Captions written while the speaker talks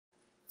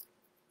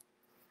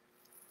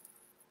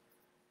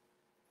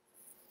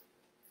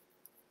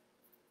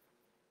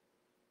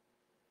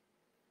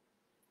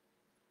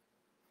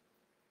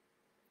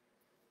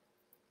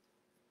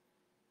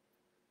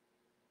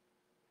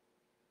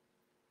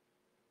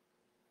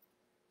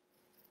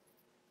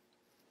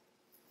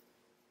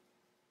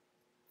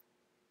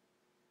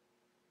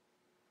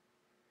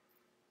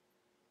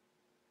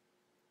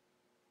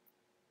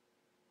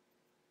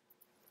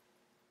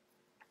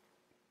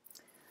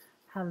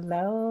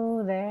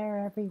Hello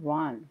there,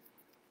 everyone.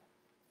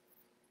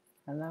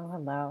 Hello,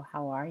 hello.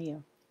 How are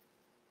you?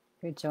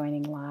 If you're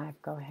joining live,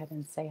 go ahead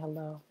and say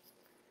hello.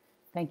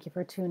 Thank you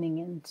for tuning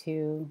in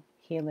to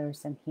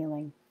Healers and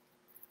Healing.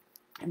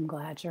 I'm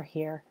glad you're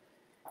here.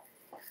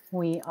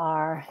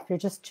 If you're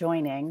just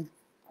joining,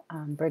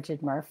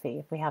 Brighid Murphy.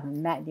 If we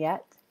haven't met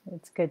yet,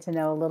 it's good to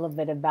know a little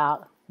bit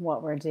about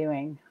what we're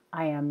doing.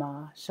 I am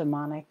a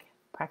shamanic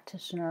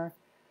practitioner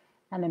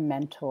and a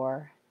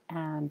mentor,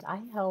 and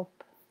I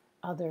help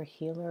other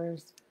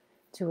healers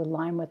to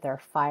align with their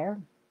fire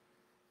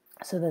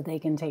so that they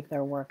can take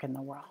their work in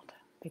the world,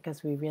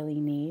 because we really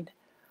need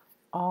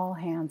all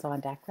hands on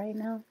deck right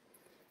now,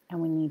 and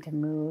we need to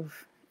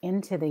move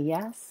into the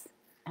yes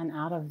and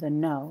out of the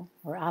no,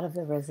 or out of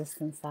the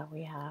resistance that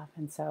we have.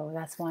 And so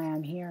that's why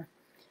I'm here.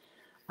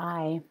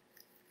 I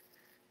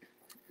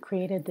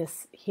created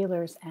this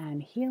Healers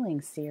and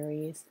Healing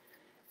series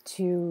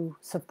to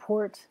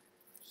support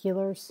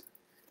healers,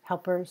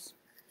 helpers,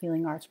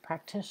 healing arts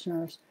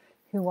practitioners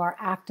who are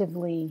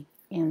actively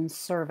in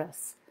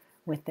service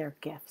with their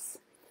gifts.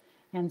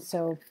 And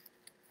so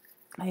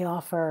I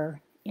offer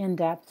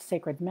in-depth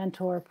sacred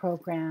mentor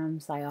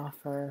programs. I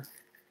offer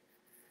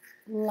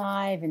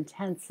live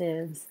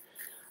intensives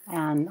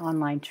and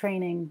online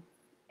training.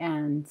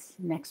 And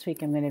next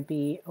week I'm going to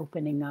be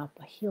opening up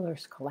a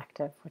Healers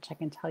Collective, which I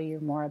can tell you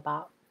more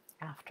about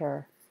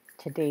after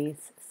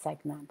today's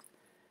segment.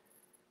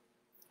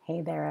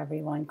 Hey there,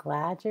 everyone.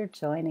 Glad you're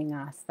joining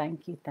us.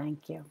 Thank you,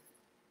 thank you.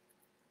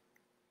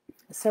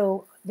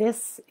 So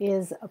this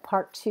is a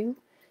part 2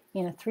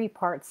 in a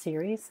 3-part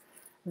series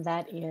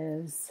that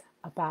is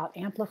about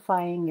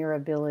amplifying your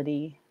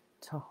ability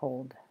to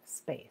hold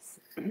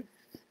space.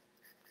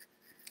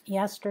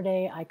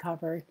 Yesterday I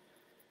covered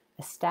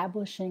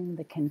establishing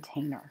the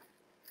container.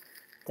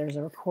 There's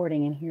a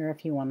recording in here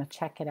if you want to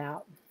check it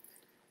out.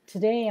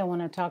 Today I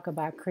want to talk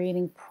about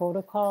creating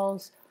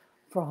protocols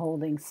for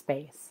holding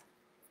space.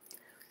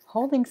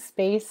 Holding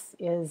space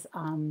is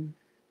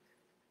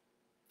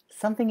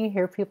something you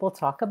hear people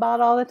talk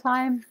about all the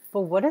time,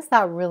 but what does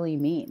that really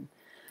mean?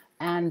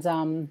 And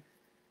I'm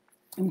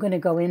going to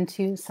go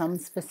into some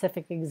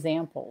specific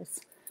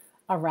examples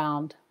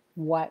around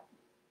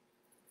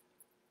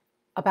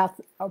about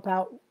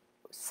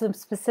some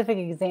specific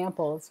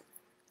examples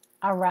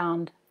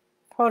around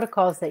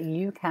protocols that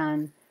you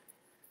can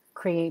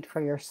create for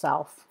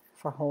yourself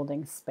for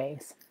holding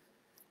space.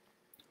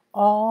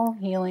 All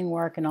healing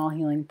work and all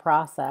healing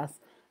process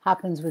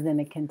happens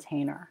within a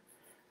container.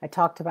 I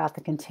talked about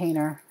the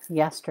container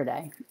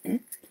yesterday.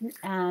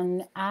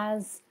 And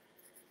as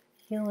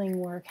healing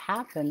work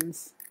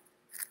happens,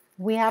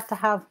 we have to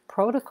have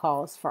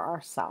protocols for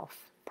ourselves.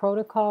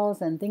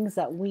 Protocols and things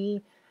that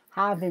we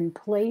have in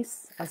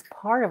place as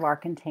part of our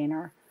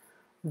container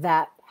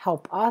that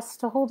help us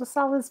to hold a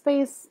solid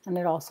space, and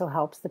it also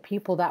helps the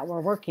people that we're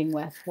working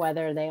with,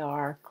 whether they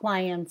are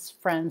clients,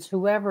 friends,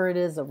 whoever it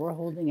is that we're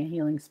holding a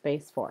healing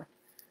space for.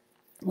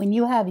 When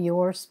you have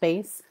your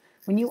space,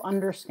 when you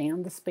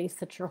understand the space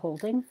that you're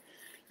holding,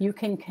 you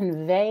can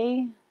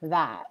convey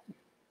that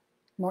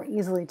more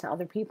easily to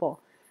other people,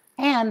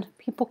 and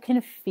people can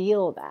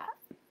feel that.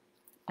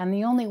 And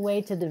the only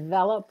way to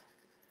develop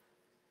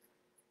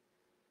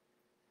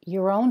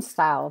your own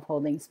style of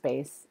holding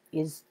space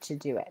is to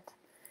do it.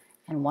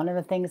 And one of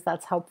the things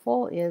that's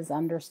helpful is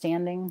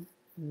understanding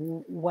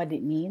what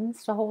it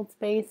means to hold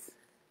space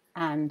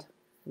and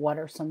what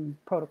are some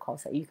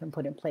protocols that you can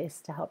put in place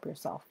to help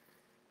yourself.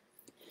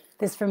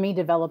 This for me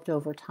developed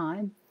over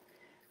time.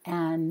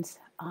 And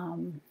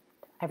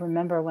I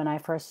remember when I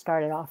first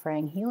started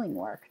offering healing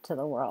work to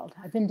the world.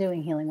 I've been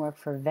doing healing work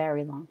for a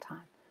very long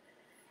time.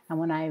 And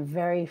when I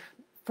very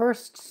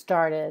first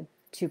started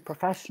to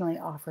professionally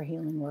offer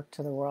healing work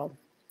to the world,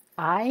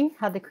 I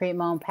had to create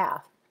my own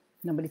path.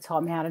 Nobody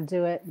taught me how to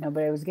do it.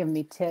 Nobody was giving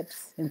me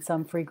tips in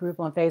some free group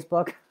on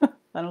Facebook.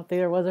 I don't think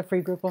there was a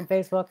free group on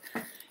Facebook.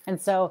 And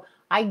so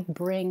I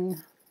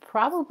bring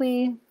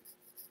probably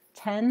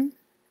 10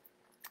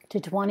 to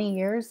 20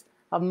 years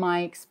of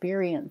my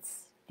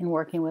experience in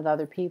working with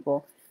other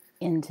people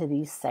into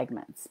these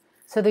segments.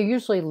 So they're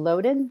usually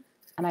loaded,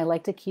 and I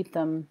like to keep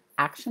them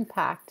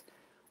action-packed,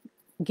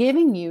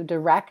 giving you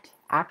direct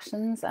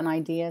actions and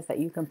ideas that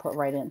you can put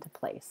right into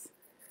place.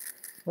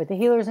 With the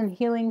Healers and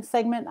Healing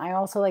segment, I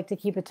also like to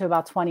keep it to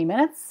about 20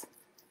 minutes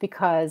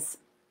because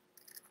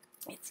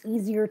it's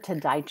easier to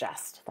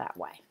digest that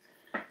way.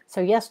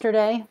 So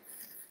yesterday,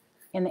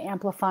 in the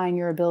Amplifying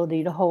Your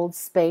Ability to Hold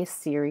Space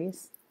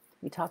series,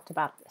 we talked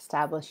about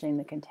establishing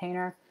the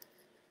container.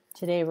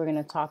 Today, we're going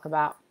to talk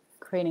about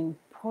creating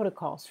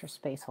protocols for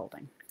space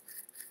holding.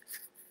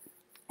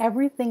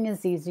 Everything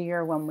is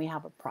easier when we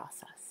have a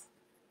process.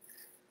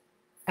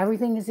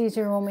 Everything is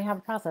easier when we have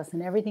a process,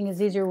 and everything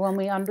is easier when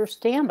we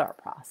understand our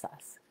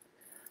process.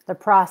 The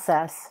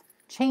process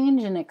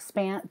changes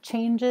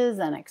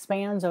and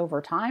expands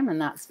over time,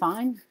 and that's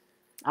fine.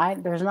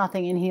 There's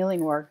nothing in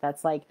healing work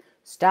that's like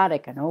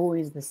static and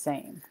always the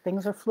same.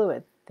 Things are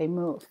fluid. They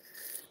move.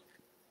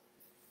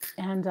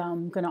 And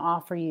I'm going to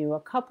offer you a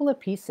couple of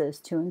pieces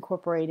to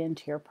incorporate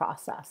into your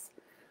process.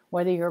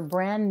 Whether you're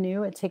brand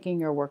new at taking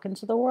your work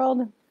into the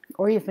world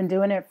or you've been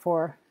doing it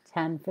for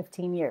 10,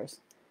 15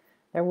 years,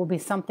 there will be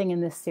something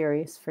in this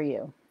series for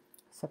you.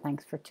 So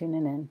thanks for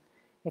tuning in.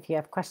 If you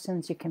have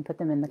questions, you can put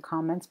them in the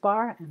comments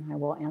bar and I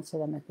will answer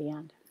them at the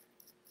end.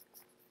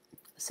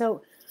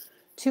 So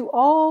to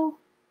all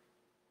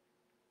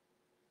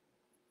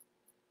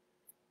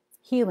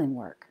healing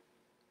work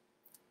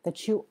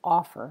that you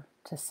offer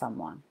to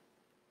someone,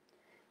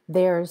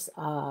 there's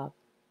a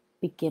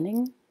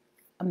beginning,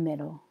 a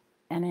middle,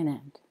 and an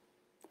end.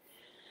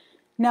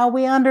 Now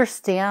we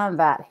understand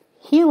that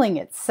healing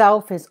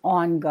itself is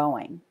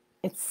ongoing.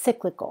 It's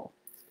cyclical.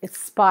 It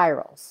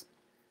spirals.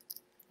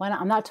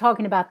 I'm not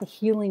talking about the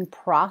healing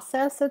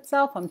process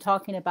itself. I'm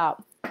talking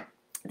about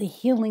the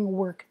healing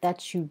work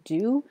that you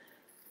do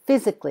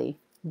physically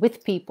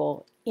with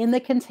people in the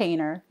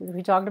container that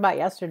we talked about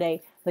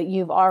yesterday that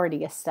you've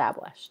already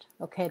established.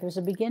 Okay, there's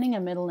a beginning, a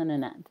middle, and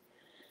an end.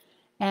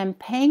 And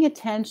paying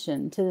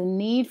attention to the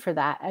need for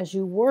that as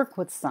you work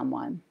with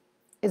someone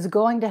is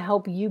going to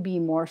help you be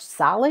more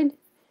solid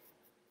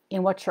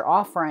in what you're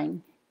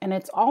offering. And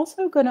it's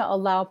also going to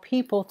allow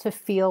people to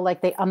feel like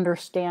they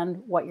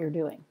understand what you're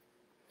doing.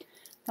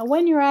 Now,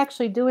 when you're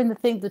actually doing the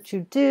things that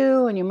you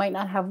do and you might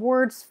not have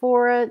words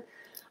for it,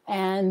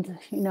 and,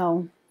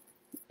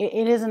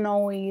 it isn't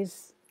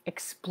always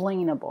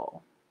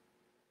explainable,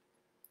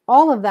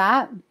 all of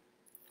that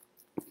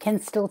can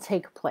still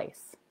take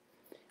place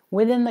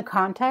within the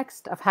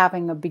context of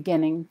having a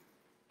beginning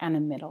and a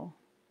middle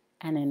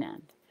and an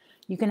end.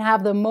 You can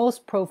have the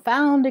most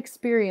profound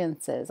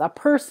experiences. A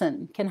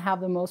person can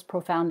have the most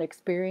profound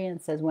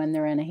experiences when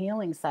they're in a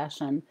healing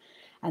session,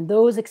 and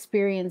those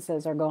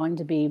experiences are going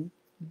to be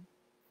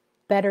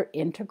better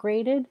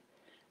integrated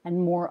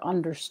and more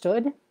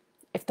understood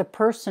if the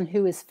person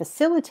who is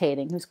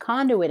facilitating, who's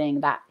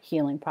conduiting that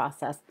healing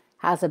process,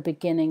 has a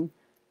beginning,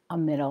 a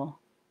middle,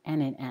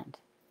 and an end.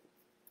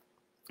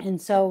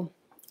 And so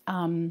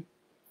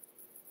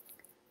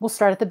we'll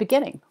start at the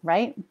beginning,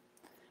 right?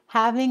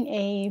 Having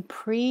a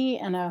pre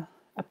and a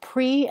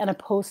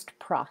post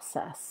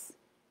process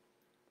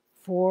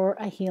for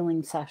a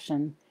healing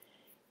session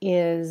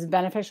is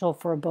beneficial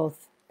for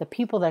both the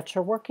people that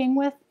you're working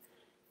with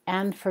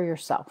and for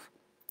yourself.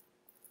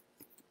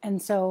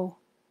 And so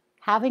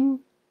having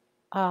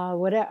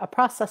a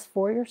process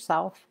for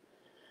yourself,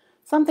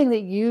 something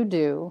that you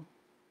do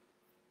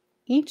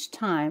each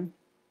time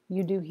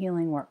you do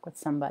healing work with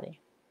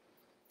somebody,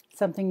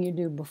 something you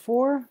do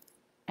before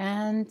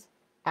and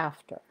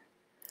after,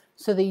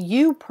 so that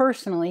you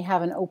personally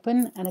have an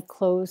open and a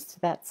close to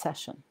that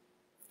session.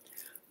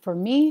 For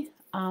me,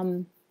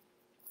 I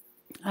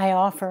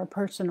offer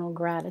personal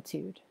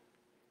gratitude,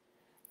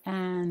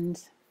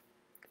 and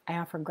I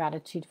offer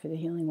gratitude for the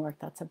healing work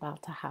that's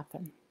about to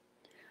happen.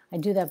 I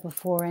do that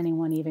before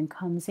anyone even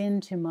comes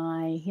into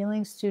my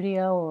healing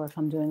studio, or if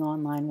I'm doing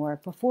online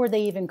work, before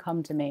they even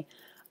come to me.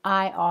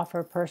 I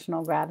offer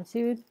personal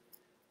gratitude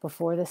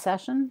before the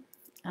session,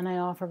 and I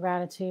offer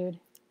gratitude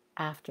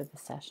after the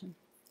session.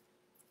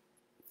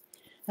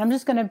 And I'm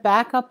just going to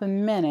back up a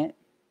minute,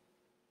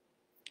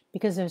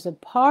 because there's a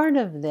part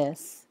of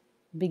this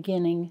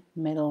beginning,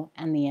 middle,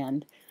 and the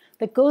end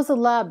that goes a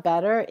lot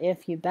better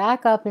if you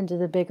back up into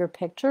the bigger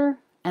picture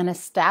and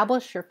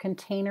establish your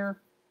container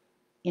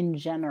in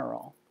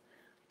general.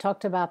 I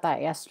talked about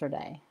that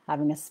yesterday,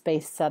 having a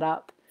space set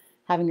up,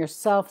 having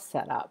yourself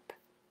set up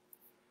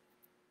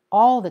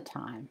all the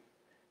time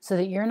so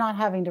that you're not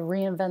having to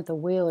reinvent the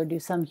wheel or do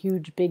some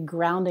huge big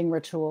grounding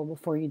ritual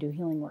before you do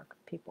healing work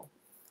with people.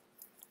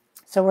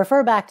 So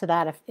refer back to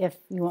that if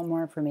you want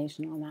more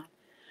information on that.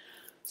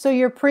 So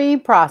your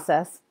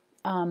pre-process,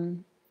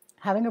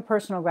 having a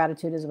personal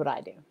gratitude is what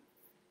I do.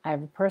 I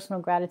have a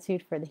personal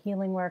gratitude for the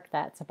healing work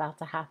that's about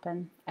to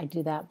happen. I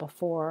do that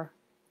before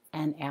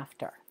and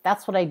after.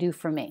 That's what I do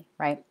for me,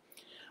 right?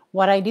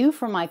 What I do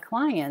for my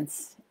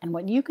clients, and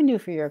what you can do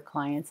for your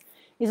clients,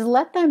 is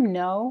let them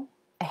know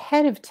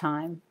ahead of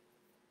time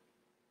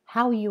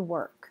how you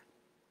work.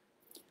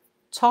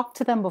 Talk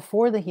to them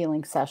before the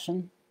healing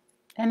session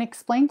and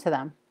explain to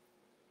them,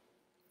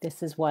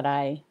 this is what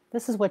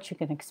you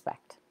can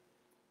expect.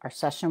 Our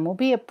session will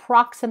be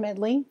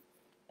approximately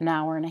an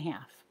hour and a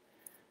half.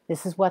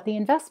 This is what the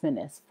investment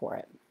is for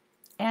it.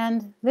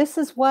 And this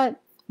is what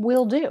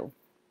we'll do.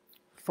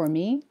 For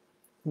me,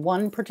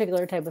 one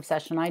particular type of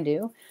session I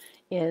do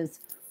is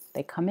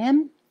they come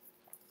in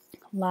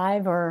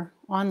live or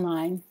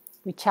online.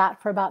 We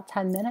chat for about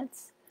 10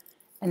 minutes,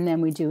 and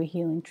then we do a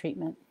healing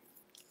treatment.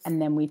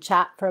 And then we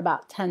chat for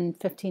about 10,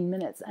 15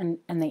 minutes, and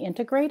they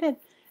integrate it,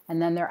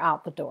 and then they're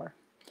out the door.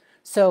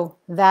 So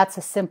that's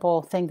a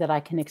simple thing that I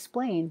can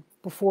explain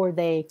before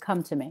they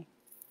come to me.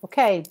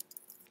 Okay,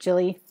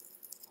 Jilly,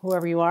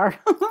 whoever you are,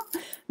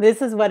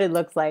 this is what it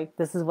looks like.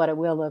 This is what it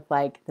will look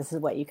like. This is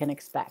what you can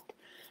expect.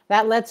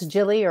 That lets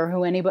Jilly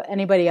or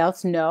anybody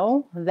else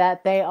know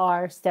that they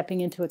are stepping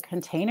into a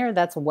container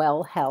that's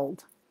well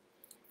held.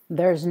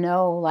 There's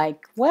no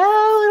like,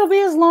 well, it'll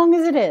be as long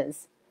as it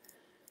is,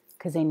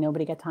 because ain't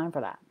nobody got time for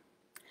that.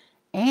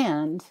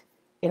 And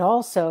it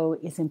also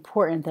is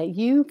important that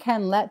you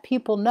can let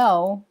people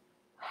know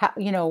how,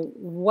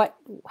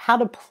 how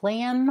to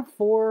plan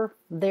for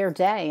their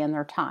day and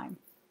their time.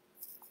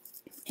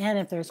 And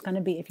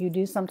if you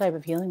do some type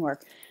of healing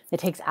work that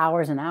takes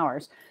hours and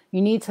hours,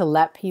 you need to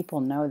let people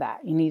know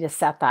that. You need to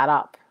set that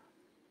up.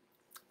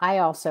 I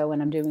also,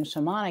 when I'm doing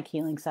shamanic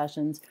healing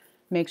sessions,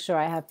 make sure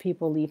I have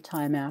people leave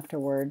time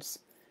afterwards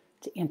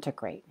to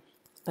integrate.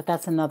 But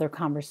that's another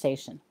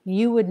conversation.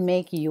 You would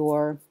make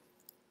your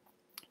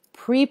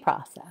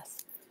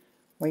pre-process,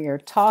 where you're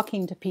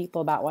talking to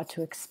people about what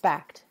to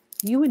expect,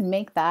 you would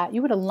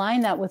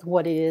align that with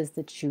what it is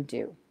that you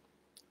do,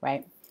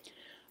 right?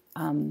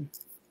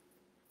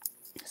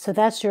 So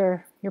that's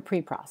your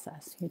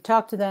pre-process. You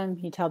talk to them,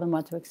 you tell them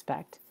what to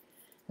expect.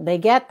 They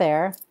get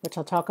there, which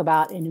I'll talk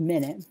about in a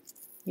minute.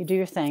 You do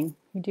your thing,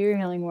 you do your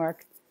healing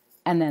work,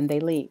 and then they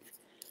leave,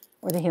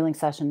 or the healing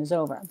session is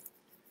over.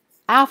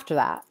 After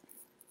that,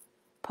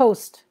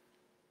 post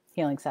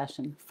healing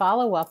session,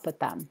 follow up with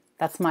them.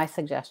 That's my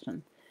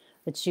suggestion,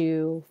 that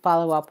you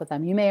follow up with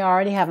them. You may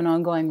already have an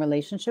ongoing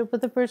relationship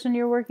with the person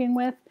you're working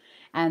with,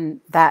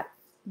 and that,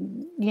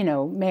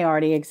 may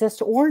already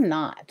exist or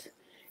not.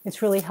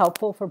 It's really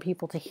helpful for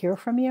people to hear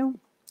from you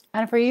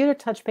and for you to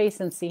touch base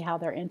and see how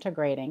they're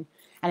integrating.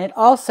 And it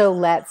also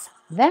lets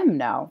them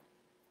know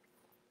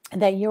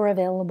that you're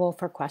available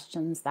for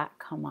questions that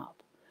come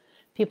up.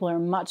 People are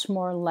much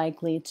more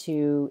likely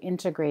to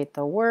integrate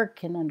the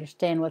work and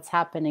understand what's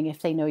happening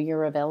if they know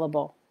you're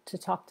available to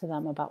talk to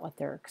them about what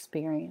they're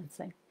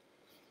experiencing.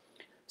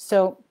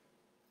 So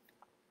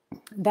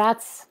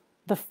that's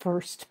the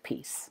first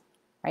piece,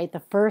 right? The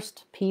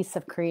first piece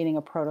of creating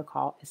a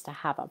protocol is to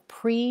have a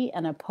pre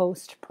and a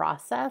post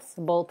process,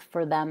 both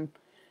for them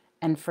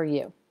and for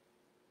you.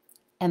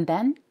 And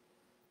then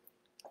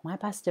my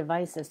best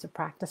advice is to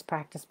practice,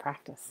 practice,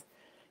 practice.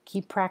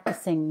 Keep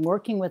practicing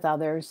working with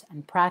others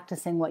and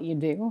practicing what you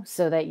do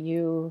so that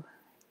you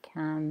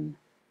can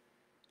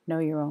know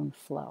your own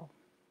flow.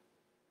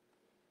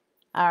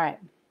 All right.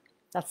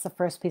 That's the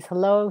first piece.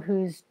 Hello,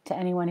 to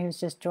anyone who's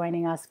just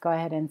joining us, go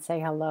ahead and say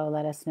hello.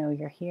 Let us know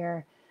you're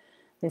here.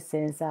 This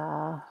is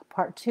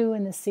part 2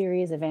 in the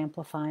series of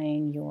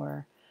amplifying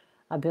your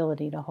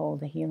ability to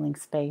hold a healing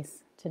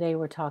space. Today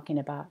we're talking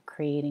about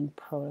creating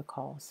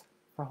protocols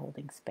for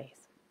holding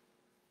space.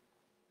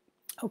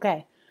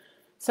 Okay,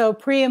 so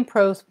pre and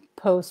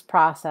post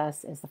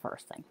process is the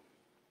first thing.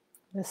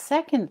 The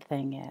second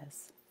thing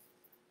is,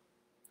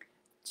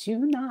 do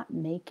not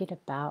make it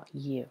about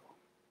you.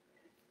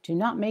 Do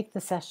not make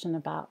the session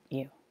about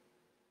you.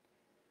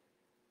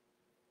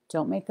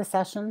 Don't make the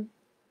session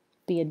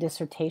be a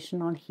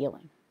dissertation on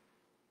healing.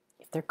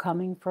 If they're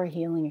coming for a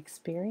healing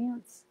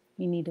experience,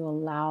 you need to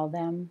allow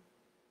them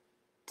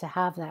to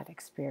have that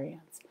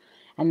experience.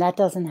 And that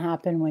doesn't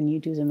happen when you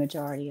do the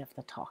majority of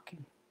the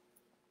talking.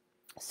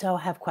 So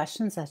have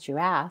questions that you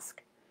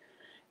ask,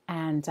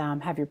 and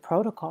have your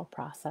protocol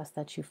process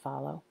that you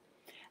follow.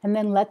 And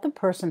then let the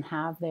person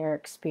have their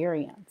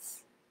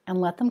experience and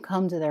let them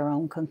come to their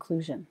own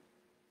conclusion.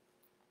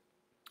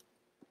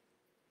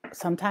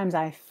 Sometimes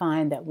I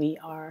find that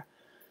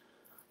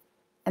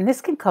and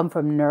this can come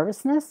from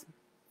nervousness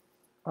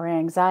or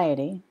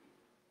anxiety.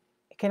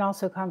 It can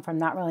also come from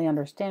not really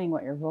understanding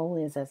what your role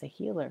is as a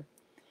healer.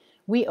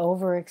 We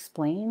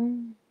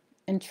over-explain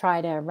and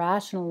try to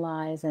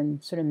rationalize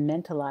and sort of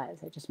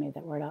mentalize, I just made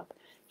that word up,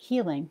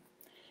 healing.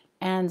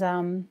 And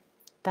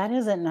that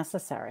isn't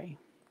necessary.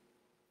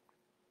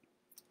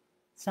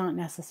 It's not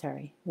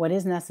necessary. What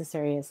is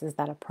necessary is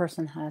that a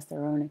person has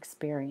their own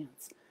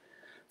experience.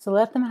 So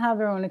let them have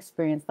their own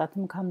experience. Let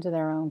them come to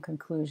their own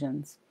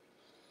conclusions.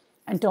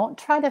 And don't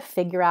try to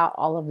figure out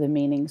all of the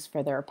meanings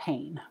for their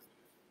pain.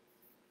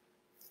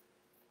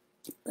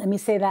 Let me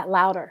say that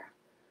louder.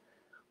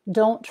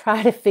 Don't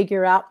try to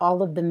figure out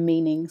all of the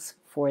meanings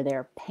for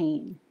their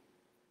pain.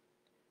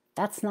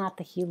 That's not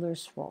the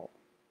healer's role.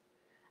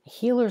 A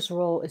healer's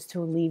role is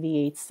to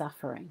alleviate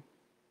suffering.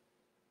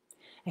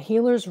 A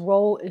healer's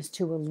role is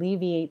to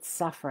alleviate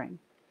suffering.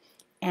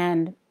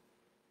 And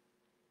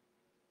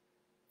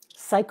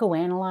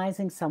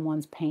psychoanalyzing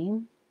someone's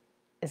pain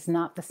is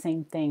not the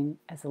same thing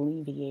as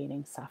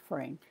alleviating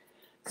suffering.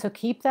 So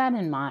keep that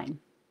in mind.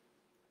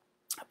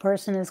 A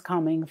person is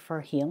coming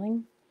for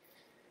healing,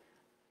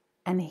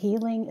 and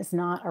healing is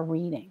not a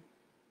reading.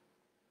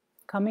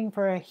 Coming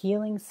for a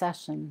healing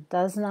session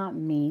does not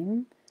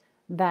mean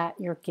that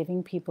you're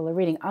giving people a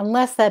reading,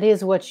 unless that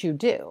is what you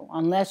do,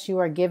 unless you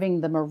are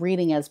giving them a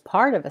reading as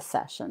part of a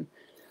session.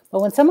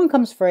 But when someone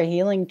comes for a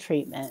healing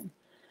treatment,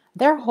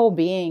 their whole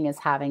being is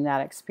having that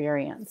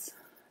experience.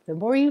 The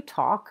more you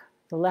talk,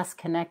 the less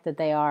connected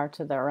they are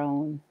to their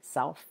own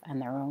self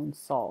and their own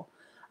soul.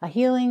 A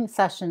healing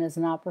session is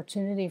an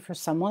opportunity for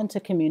someone to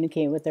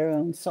communicate with their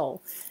own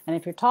soul. And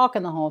if you're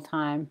talking the whole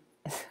time,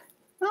 it's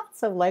not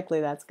so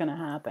likely that's going to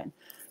happen.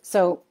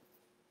 So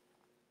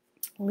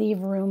leave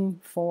room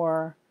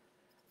for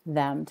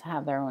them to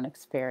have their own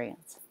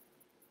experience.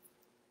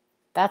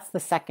 That's the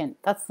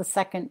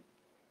second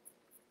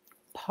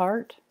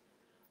part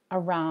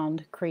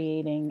around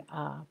creating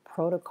a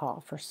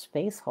protocol for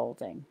space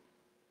holding.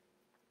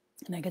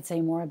 And I could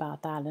say more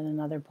about that at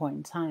another point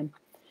in time.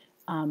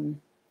 I'll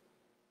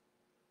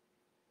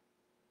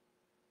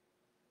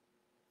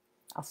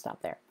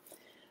stop there.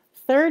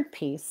 Third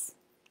piece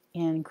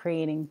in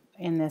creating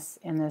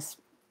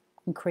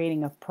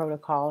of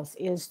protocols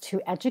is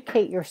to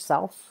educate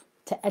yourself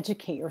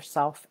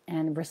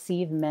and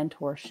receive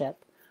mentorship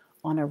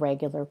on a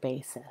regular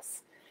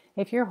basis.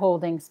 If you're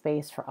holding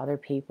space for other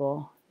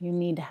people, you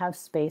need to have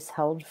space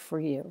held for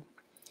you.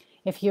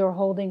 If you're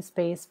holding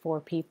space for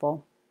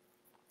people,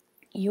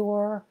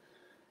 you're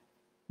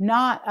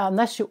not,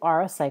 unless you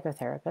are a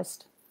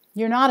psychotherapist,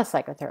 you're not a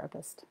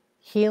psychotherapist.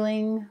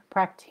 Healing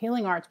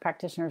arts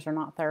practitioners are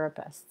not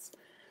therapists.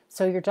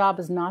 So your job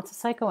is not to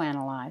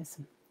psychoanalyze,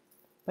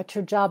 but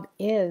your job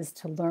is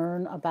to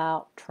learn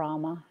about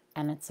trauma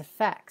and its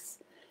effects.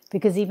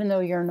 Because even though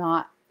you're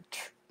not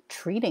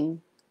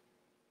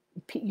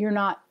you're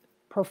not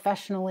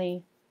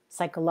professionally,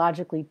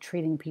 psychologically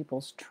treating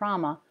people's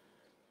trauma,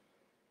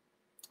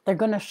 they're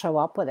going to show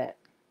up with it.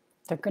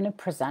 They're going to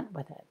present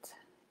with it.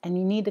 And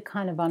you need to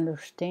kind of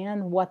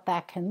understand what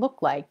that can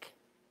look like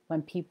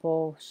when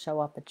people show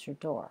up at your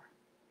door.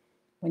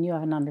 When you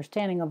have an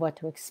understanding of what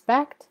to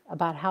expect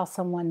about how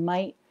someone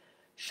might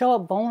show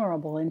up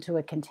vulnerable into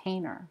a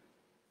container,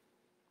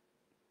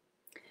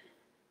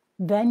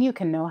 then you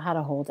can know how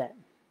to hold it.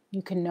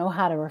 You can know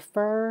how to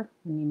refer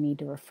when you need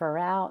to refer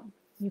out.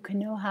 You can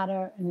know how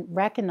to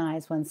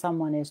recognize when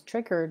someone is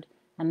triggered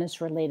and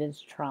is related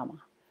to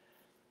trauma.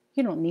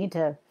 You don't need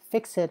to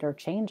fix it or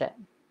change it.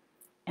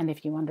 And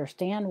if you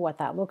understand what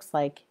that looks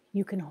like,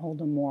 you can hold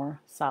a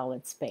more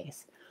solid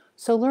space.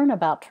 So learn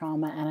about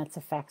trauma and its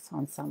effects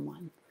on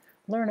someone.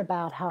 Learn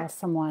about how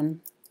some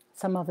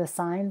of the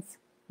signs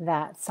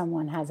that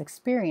someone has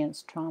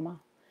experienced trauma.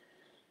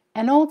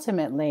 And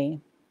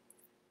ultimately,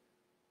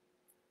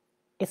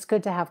 it's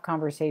good to have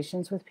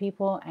conversations with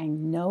people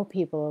and know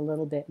people a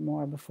little bit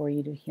more before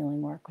you do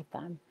healing work with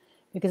them.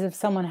 Because if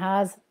someone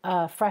has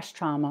a fresh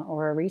trauma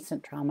or a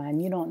recent trauma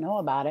and you don't know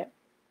about it,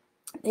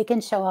 they can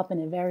show up in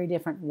a very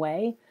different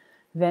way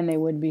than they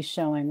would be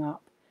showing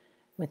up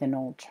with an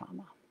old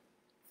trauma.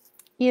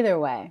 Either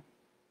way,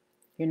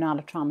 you're not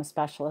a trauma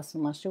specialist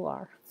unless you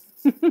are.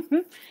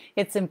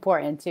 It's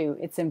important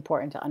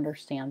to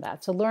understand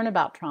that. So learn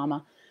about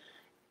trauma.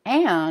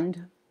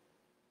 And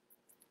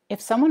if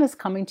someone is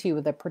coming to you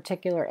with a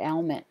particular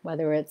ailment,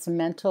 whether it's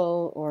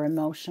mental or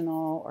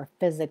emotional or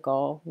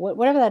physical,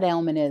 whatever that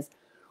ailment is,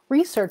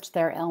 research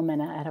their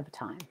ailment ahead of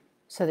time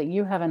so that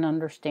you have an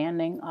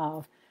understanding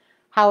of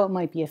how it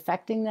might be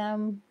affecting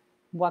them,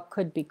 what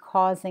could be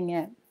causing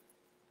it,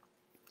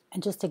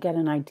 and just to get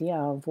an idea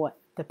of what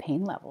the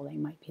pain level they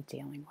might be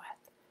dealing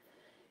with.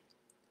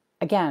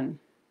 Again,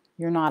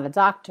 you're not a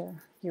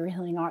doctor. You're a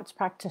healing arts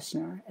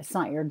practitioner. It's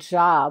not your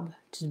job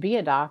to be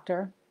a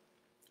doctor.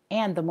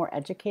 And the more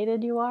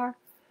educated you are,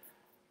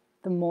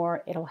 the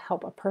more it'll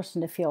help a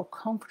person to feel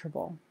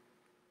comfortable.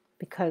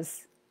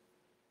 Because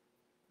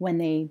when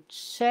they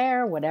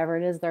share whatever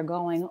it is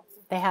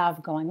they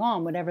have going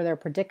on, whatever their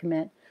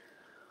predicament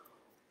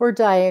or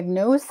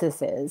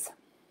diagnosis is,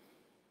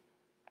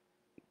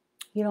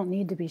 you don't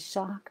need to be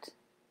shocked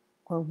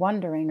or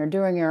wondering or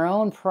doing your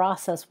own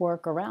process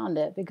work around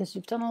it because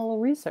you've done a little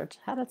research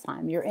ahead of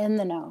time. You're in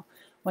the know.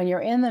 When you're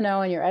in the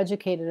know and you're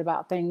educated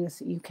about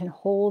things, you can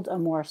hold a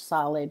more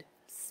solid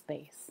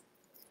space.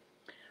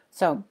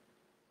 So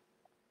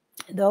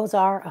those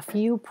are a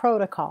few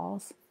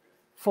protocols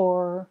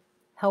for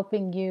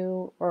helping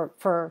you or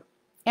for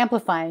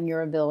amplifying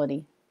your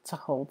ability to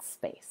hold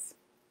space.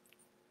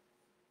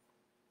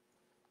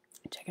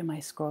 Checking my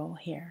scroll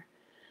here.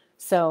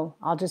 So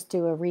I'll just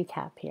do a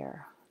recap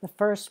here. The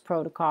first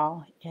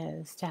protocol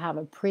is to have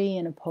a pre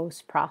and a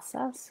post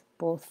process,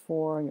 both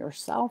for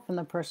yourself and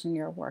the person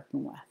you're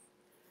working with.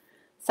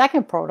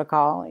 Second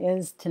protocol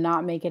is to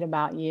not make it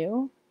about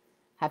you.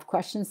 Have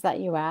questions that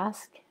you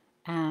ask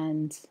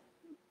and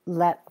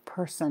let a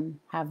person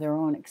have their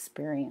own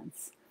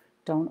experience.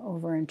 Don't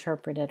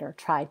overinterpret it or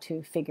try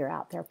to figure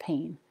out their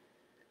pain.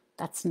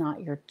 That's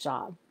not your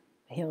job.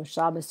 A healer's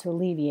job is to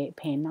alleviate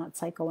pain, not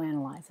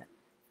psychoanalyze it.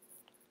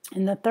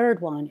 And the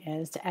third one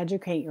is to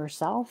educate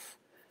yourself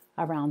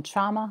around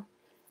trauma,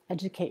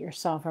 educate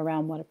yourself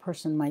around what a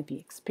person might be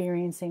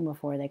experiencing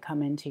before they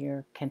come into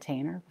your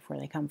container, before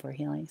they come for a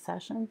healing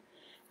session,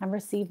 and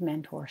receive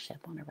mentorship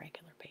on a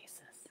regular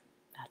basis.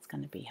 That's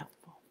going to be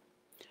helpful.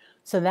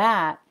 So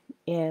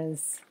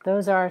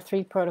those are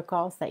 3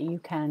 protocols that you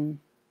can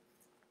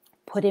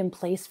put in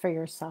place for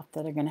yourself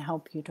that are going to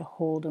help you to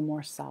hold a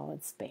more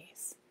solid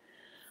space.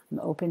 I'm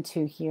open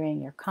to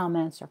hearing your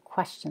comments or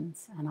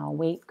questions, and I'll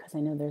wait because I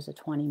know there's a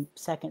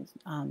 20-second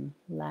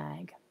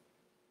lag.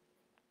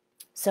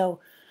 So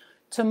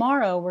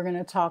tomorrow we're going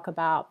to talk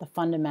about the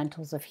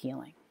fundamentals of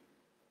healing.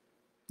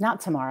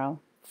 Not tomorrow,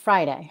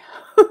 Friday.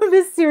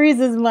 This series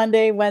is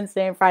Monday,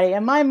 Wednesday, and Friday.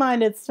 In my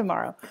mind, it's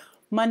tomorrow.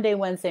 Monday,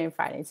 Wednesday, and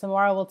Friday.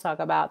 Tomorrow we'll talk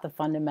about the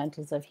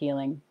fundamentals of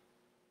healing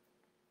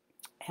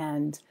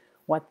and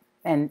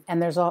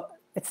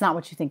it's not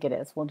what you think it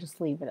is. We'll just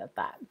leave it at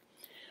that.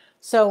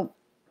 So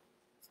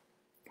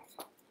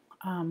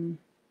I'm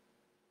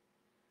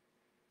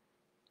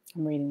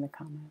reading the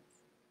comments.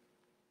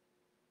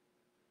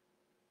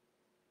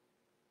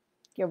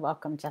 You're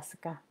welcome,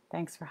 Jessica.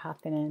 Thanks for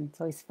hopping in.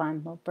 It's always fun. A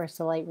little burst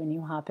of light when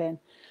you hop in.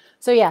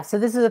 So yeah, so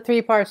this is a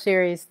 3-part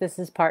series. This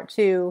is part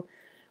 2.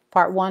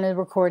 Part 1 of the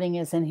recording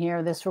is in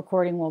here. This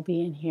recording will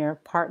be in here.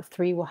 Part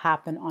 3 will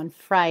happen on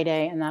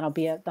Friday, and that'll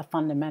be the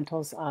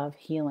fundamentals of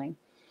healing.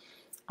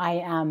 I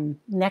am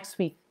next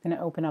week going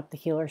to open up the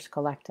Healers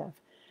Collective.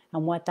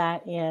 And what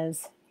that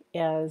is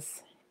a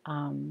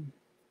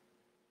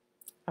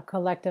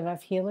collective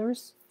of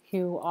healers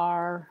who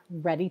are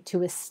ready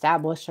to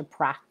establish a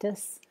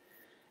practice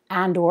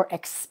and or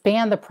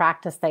expand the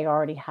practice they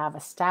already have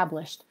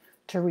established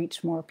to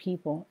reach more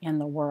people in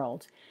the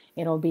world.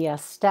 It'll be a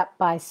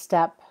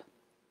step-by-step,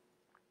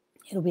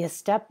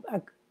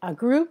 a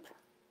group,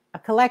 a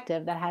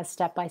collective that has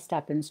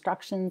step-by-step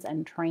instructions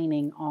and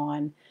training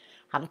on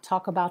how to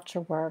talk about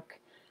your work,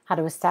 how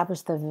to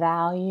establish the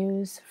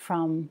values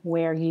from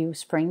where you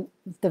spring,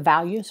 the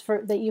values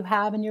that you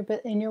have in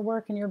your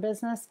work and your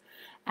business,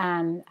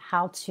 and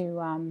how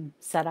to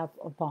set up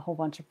a whole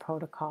bunch of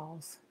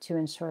protocols to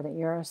ensure that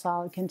you're a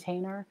solid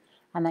container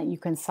and that you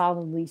can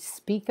solidly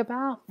speak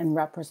about and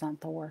represent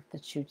the work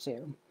that you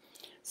do.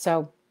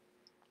 So,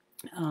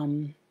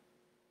 and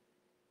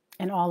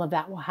all of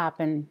that will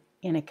happen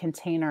in a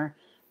container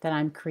that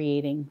I'm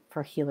creating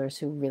for healers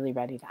who are really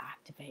ready to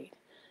activate,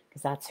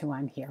 because that's who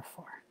I'm here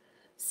for.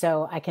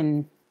 So I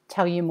can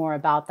tell you more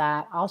about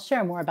that. I'll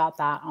share more about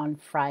that on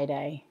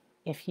Friday.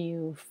 If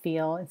you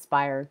feel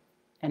inspired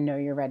and know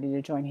you're ready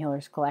to join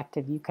Healers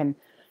Collective, you can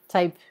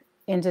type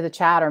into the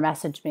chat or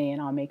message me, and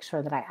I'll make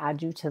sure that I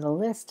add you to the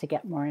list to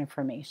get more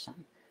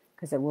information,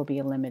 because it will be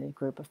a limited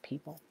group of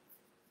people.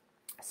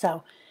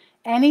 So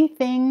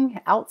anything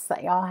else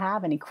that y'all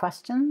have, any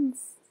questions,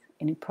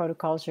 any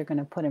protocols you're going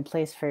to put in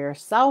place for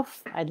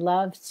yourself, I'd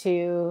love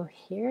to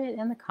hear it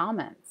in the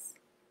comments.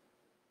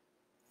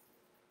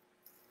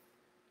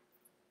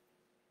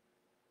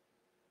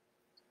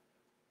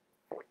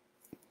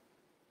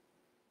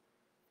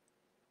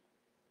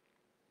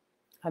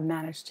 I've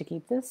managed to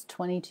keep this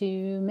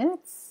 22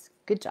 minutes.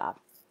 Good job.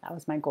 That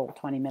was my goal,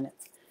 20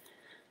 minutes.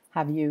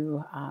 Have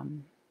you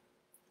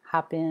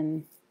hop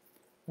in,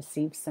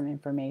 receive some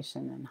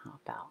information, and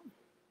hop out.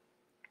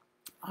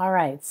 All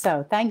right.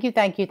 So thank you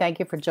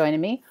for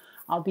joining me.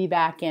 I'll be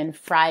back in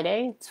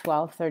Friday,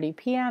 12:30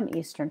 p.m.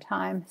 Eastern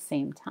Time,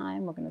 same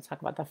time. We're going to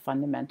talk about the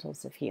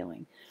fundamentals of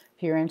healing.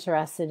 If you're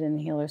interested in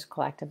the Healers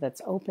Collective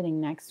that's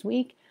opening next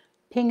week,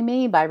 ping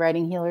me by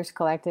writing Healers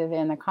Collective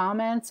in the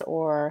comments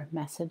or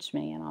message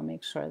me, and I'll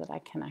make sure that I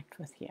connect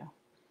with you.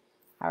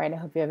 All right, I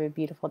hope you have a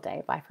beautiful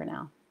day. Bye for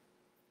now.